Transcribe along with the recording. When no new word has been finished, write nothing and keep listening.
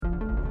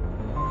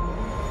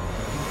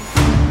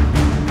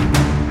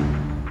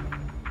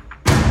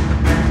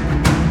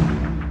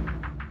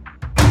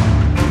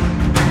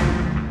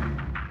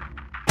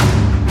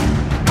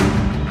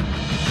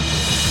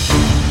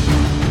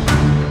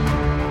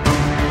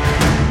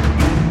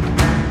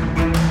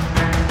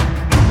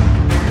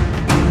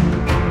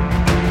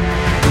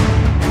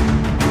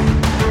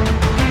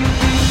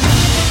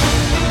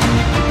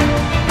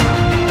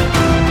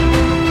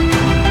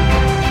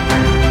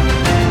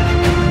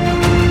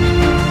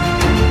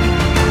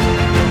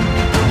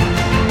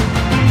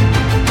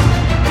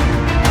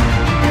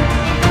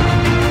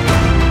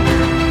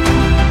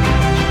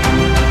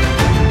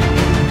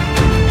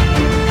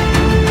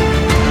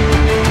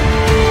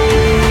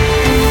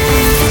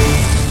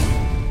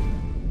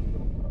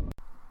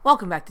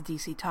Welcome back to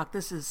DC Talk.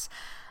 This is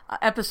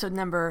episode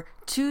number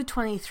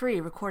 223,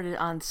 recorded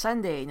on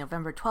Sunday,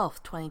 November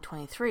 12th,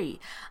 2023.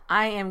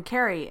 I am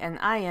Carrie, and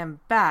I am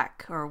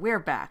back, or we're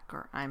back,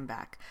 or I'm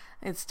back.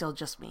 It's still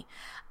just me.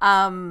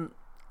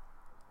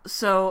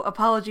 So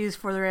apologies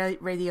for the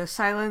radio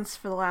silence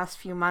for the last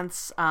few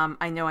months.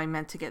 I know I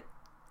meant to get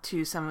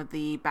to some of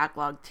the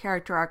backlogged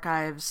character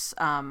archives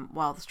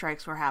while the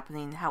strikes were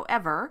happening.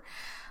 However,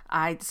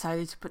 I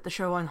decided to put the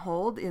show on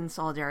hold in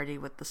solidarity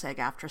with the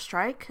SAG-AFTRA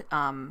strike.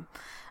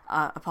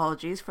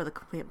 Apologies for the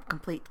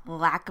complete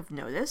lack of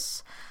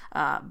notice.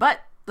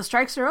 But the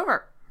strikes are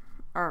over,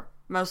 or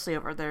mostly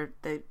over.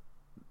 The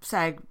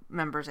SAG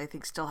members, I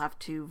think, still have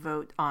to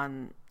vote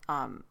on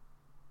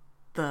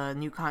the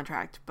new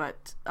contract.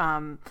 But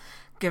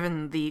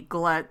given the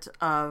glut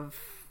of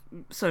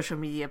social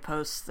media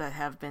posts that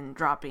have been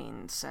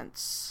dropping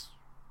since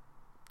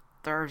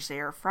Thursday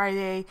or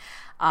Friday,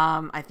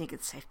 I think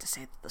it's safe to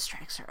say that the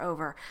strikes are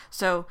over.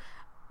 So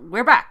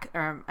we're back.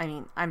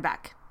 I'm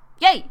back.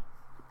 Yay!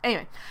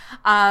 Anyway,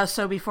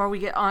 so before we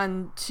get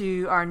on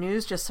to our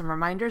news, just some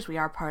reminders. We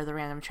are part of the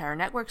Random Chatter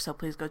Network, so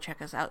please go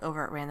check us out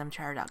over at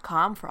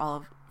randomchatter.com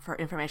for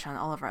information on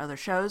all of our other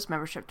shows,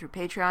 membership through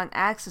Patreon,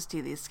 access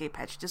to the Escape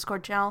Hatch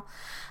Discord channel.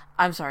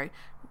 I'm sorry,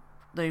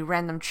 the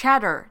Random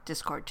Chatter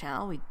Discord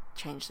channel. We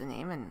changed the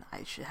name, and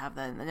I should have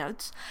that in the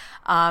notes.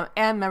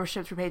 And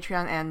membership through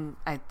Patreon, and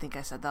I think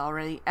I said that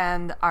already,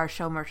 and our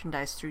show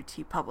merchandise through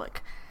TeePublic.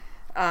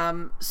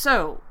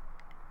 So,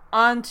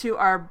 on to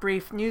our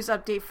brief news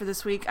update for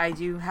this week. I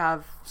do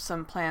have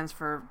some plans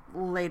for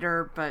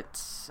later,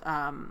 but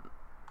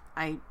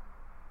I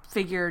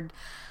figured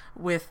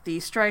with the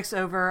strikes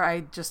over,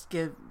 I'd just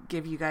give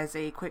you guys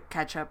a quick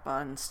catch-up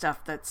on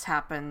stuff that's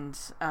happened,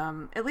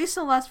 at least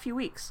in the last few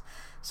weeks.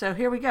 So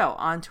here we go,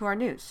 on to our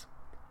news.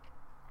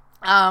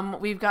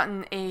 We've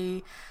gotten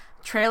a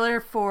trailer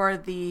for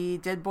the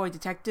Dead Boy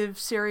Detective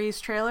series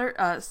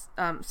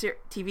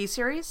TV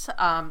series.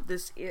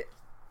 It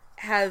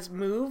has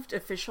moved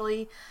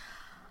officially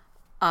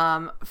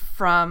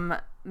from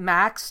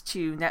Max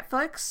to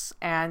Netflix,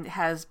 and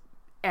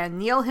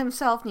Neil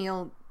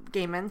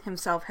Gaiman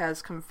himself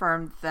has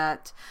confirmed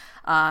that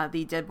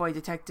the Dead Boy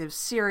Detective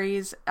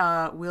series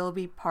will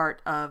be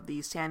part of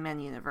the Sandman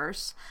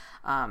universe.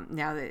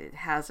 Now that it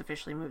has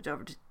officially moved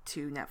over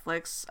to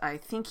Netflix. I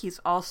think he's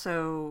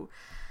also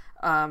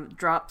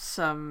dropped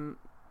some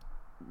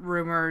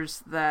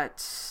rumors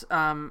that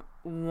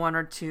one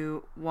or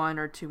two,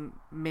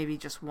 maybe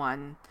just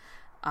one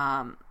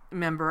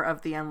member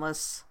of the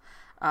Endless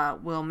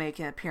will make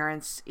an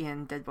appearance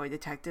in Dead Boy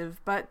Detectives,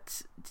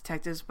 but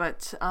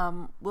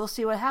we'll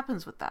see what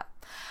happens with that.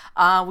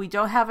 We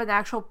don't have an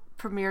actual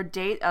premiere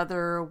date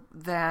other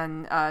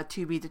than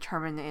to be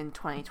determined in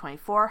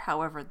 2024.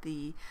 However,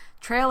 the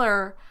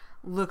trailer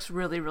looks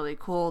really, really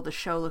cool. The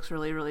show looks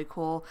really, really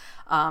cool.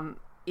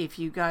 If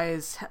you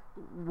guys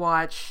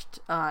watched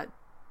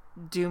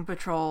Doom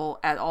Patrol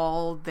at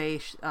all, a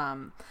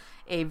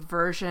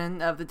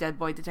version of the Dead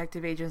Boy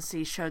Detective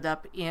Agency showed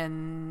up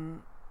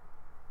in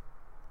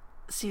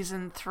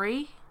season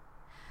 3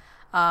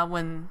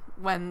 when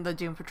the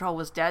Doom Patrol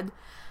was dead.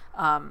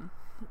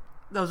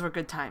 Those were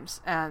good times,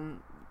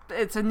 and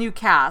it's a new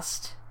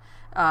cast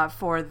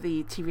for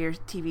the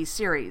TV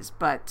series,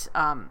 but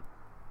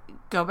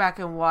go back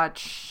and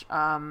watch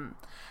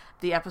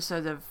the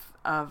episode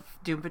of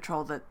Doom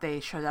Patrol that they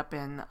showed up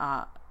in,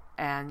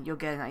 and you'll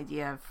get an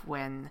idea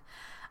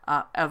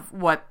of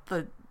what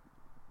the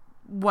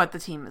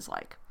team is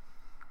like.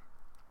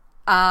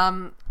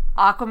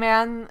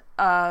 Aquaman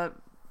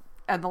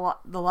and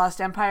the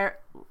Lost Empire.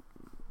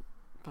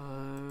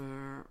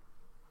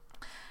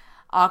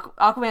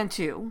 Aquaman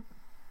 2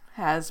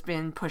 has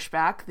been pushed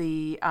back.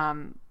 The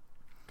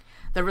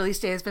release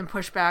date has been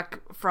pushed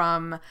back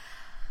from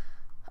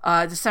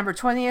December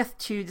 20th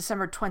to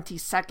December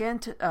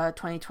 22nd,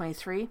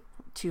 2023.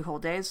 2 whole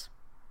days.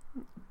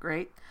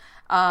 Great.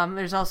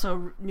 There's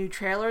also a new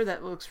trailer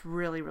that looks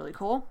really, really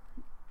cool.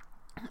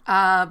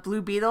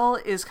 Blue Beetle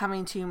is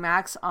coming to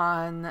Max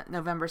on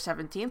November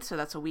 17th, so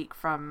that's a week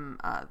from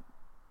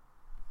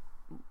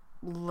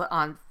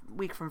last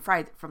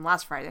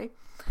Friday,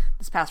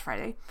 this past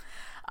Friday.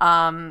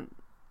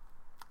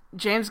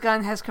 James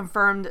Gunn has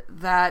confirmed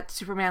that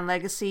Superman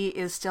Legacy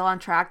is still on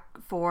track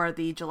for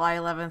the July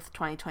 11th,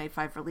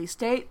 2025 release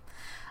date.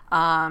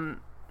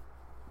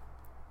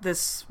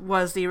 This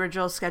was the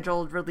original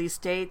scheduled release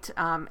date,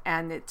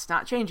 and it's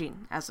not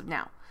changing as of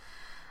now.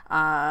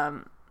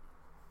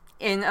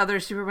 In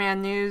other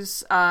Superman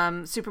news,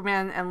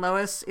 Superman and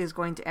Lois is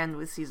going to end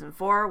with season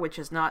 4, which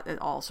is not at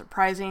all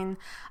surprising.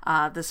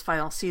 This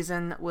final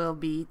season will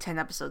be 10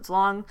 episodes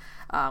long,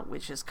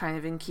 which is kind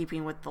of in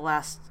keeping with the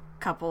last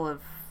couple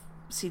of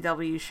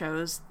CW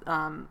shows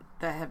that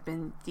have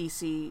been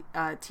DC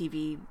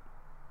TV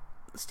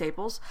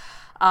staples.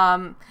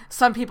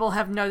 Some people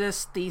have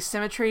noticed the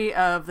symmetry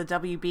of the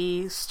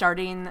WB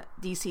starting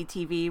DC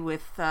TV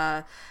with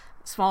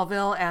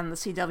Smallville and the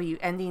CW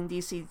ending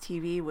DC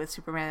TV with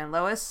Superman and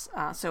Lois.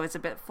 So it's a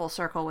bit full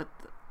circle with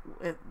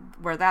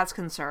where that's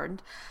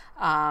concerned.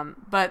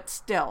 But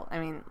still, I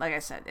mean, like I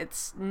said,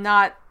 it's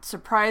not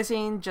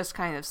surprising, just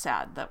kind of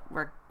sad that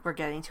we're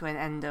getting to an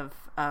end of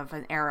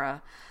an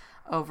era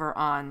over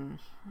on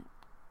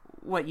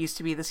what used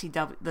to be the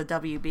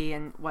WB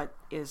and what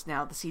is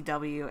now the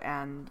CW,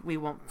 and we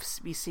won't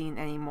be seeing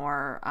any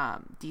more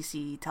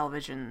DC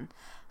television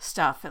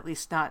stuff, at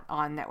least not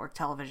on network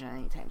television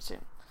anytime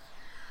soon.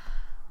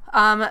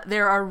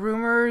 There are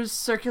rumors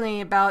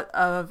circulating about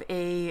of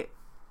a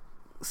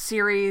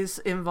series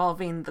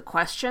involving The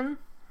Question.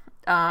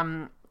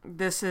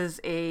 This is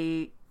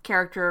a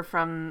character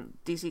from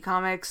DC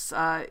Comics.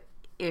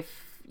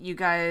 If you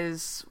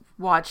guys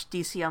watch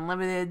DC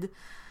Unlimited,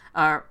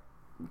 not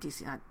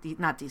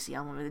DC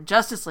Unlimited,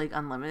 Justice League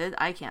Unlimited.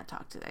 I can't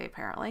talk today,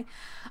 apparently.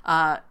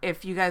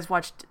 If you guys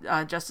watched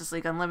Justice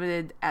League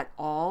Unlimited at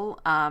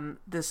all,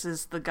 this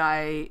is the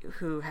guy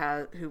who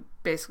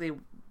basically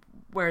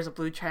wears a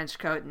blue trench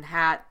coat and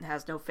hat and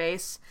has no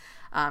face.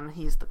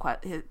 He's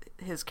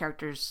his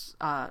character's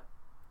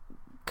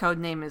code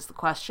name is The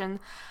Question.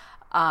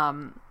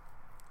 Really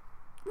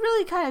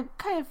kind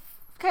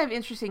of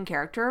interesting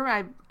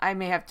character. I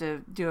may have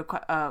to do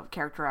a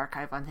character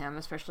archive on him,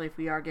 especially if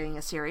we are getting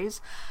a series.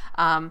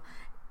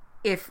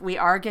 If we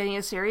are getting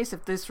a series,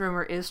 if this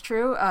rumor is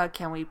true,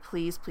 can we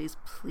please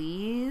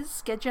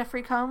get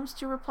Jeffrey Combs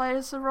to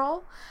reprise the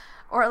role,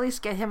 or at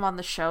least get him on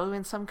the show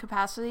in some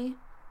capacity?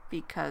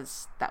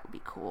 Because that would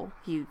be cool.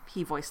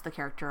 He voiced the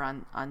character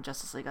on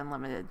Justice League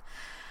Unlimited.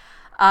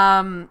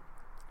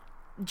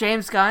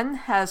 James Gunn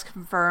has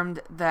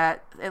confirmed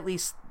that at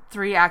least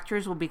 3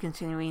 actors will be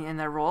continuing in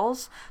their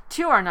roles.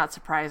 2 are not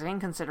surprising,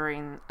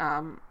 considering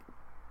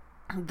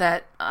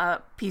that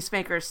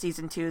Peacemaker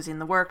Season 2 is in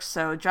the works.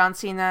 So John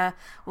Cena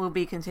will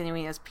be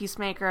continuing as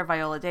Peacemaker.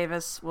 Viola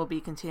Davis will be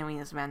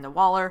continuing as Amanda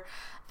Waller.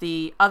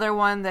 The other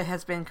one that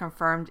has been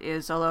confirmed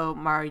is Zolo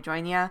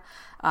Maridueña,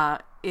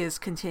 is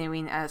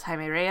continuing as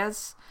Jaime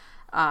Reyes,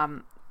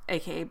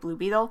 aka Blue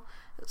Beetle.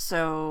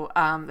 So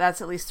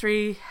that's at least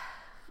three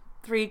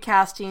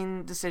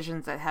casting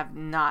decisions that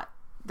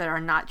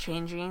are not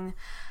changing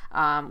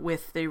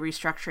with the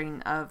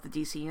restructuring of the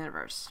DC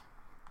universe.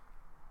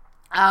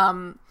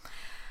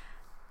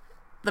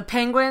 The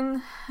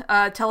Penguin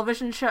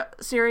television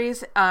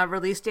series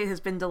release date has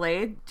been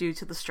delayed due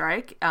to the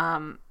strike.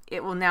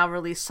 It will now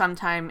release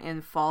sometime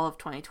in fall of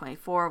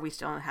 2024. We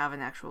still don't have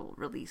an actual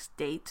release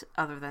date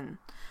other than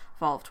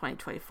fall of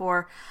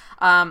 2024.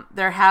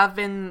 There have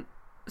been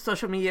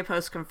social media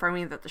posts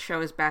confirming that the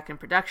show is back in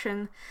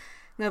production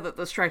now that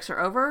the strikes are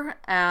over,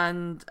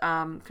 and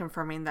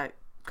confirming that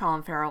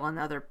Colin Farrell and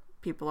other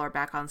people are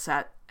back on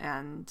set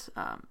and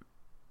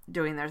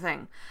doing their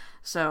thing.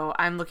 So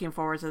I'm looking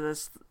forward to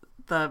this.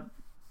 The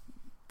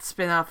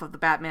spin-off of the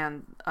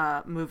Batman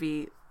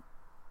movie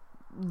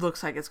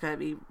looks like it's going to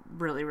be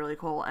really, really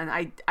cool.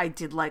 And I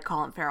did like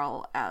Colin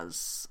Farrell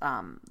as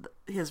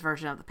his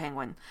version of the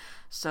Penguin.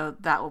 So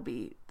that will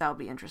be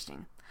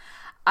interesting.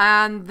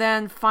 And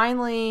then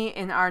finally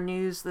in our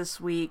news this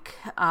week,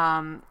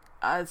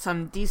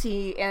 some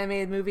DC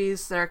animated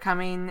movies that are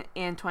coming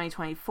in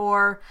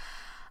 2024.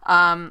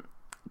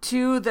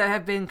 2 that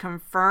have been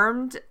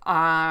confirmed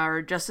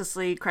are Justice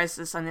League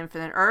Crisis on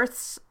Infinite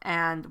Earths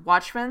and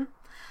Watchmen.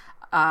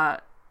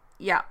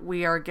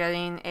 We are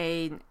getting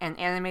an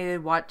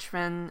animated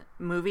Watchmen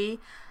movie.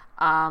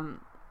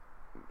 Not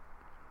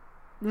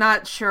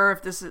sure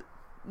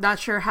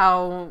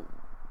how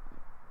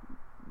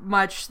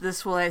much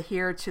this will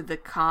adhere to the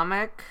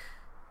comic,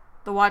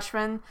 The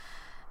Watchmen.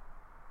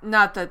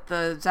 Not that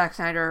the Zack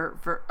Snyder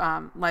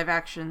live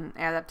action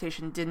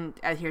adaptation didn't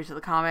adhere to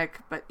the comic,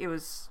 but it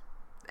was,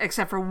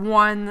 except for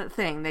one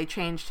thing, they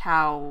changed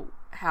how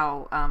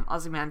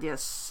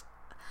Ozymandias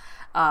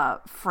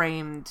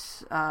framed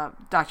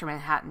Dr.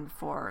 Manhattan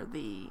for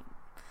the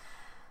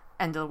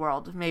end of the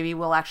world. Maybe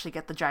we'll actually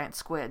get the giant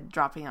squid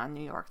dropping on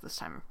New York this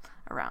time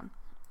around.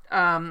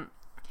 And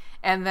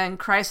then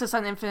Crisis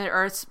on Infinite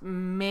Earths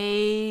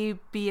may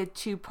be a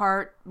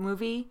 2-part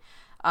movie.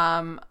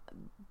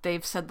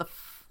 They've said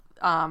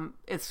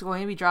it's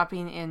going to be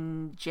dropping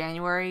in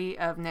January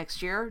of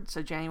next year,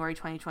 so January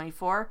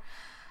 2024.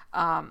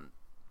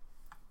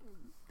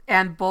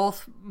 And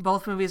both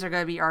movies are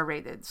going to be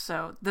R-rated.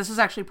 So this is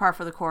actually par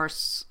for the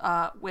course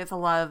with a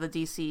lot of the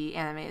DC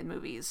animated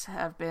movies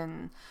have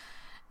been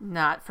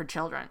not for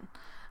children,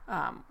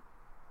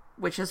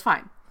 which is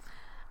fine.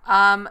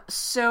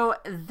 So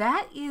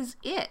that is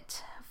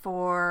it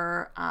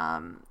for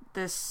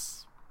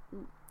this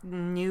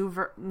new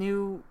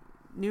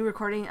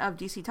recording of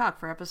DC Talk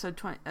for episode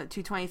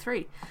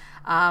 223.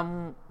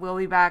 We'll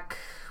be back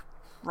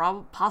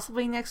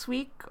possibly next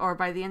week or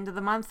by the end of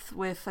the month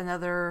with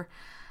another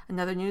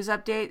news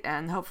update,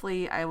 and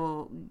hopefully I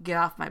will get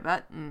off my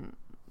butt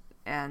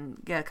and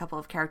get a couple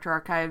of character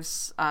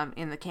archives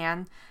in the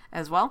can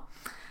as well.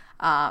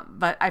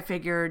 But I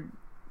figured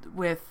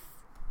with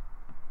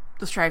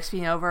the strikes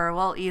being over,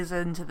 we'll ease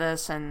into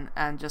this and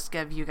just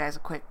give you guys a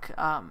quick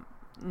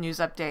news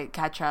update,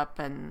 catch up,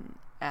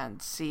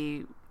 and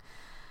see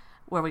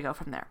where we go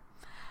from there.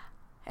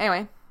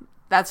 Anyway,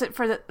 that's it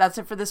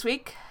for this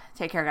week.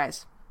 Take care,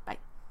 guys.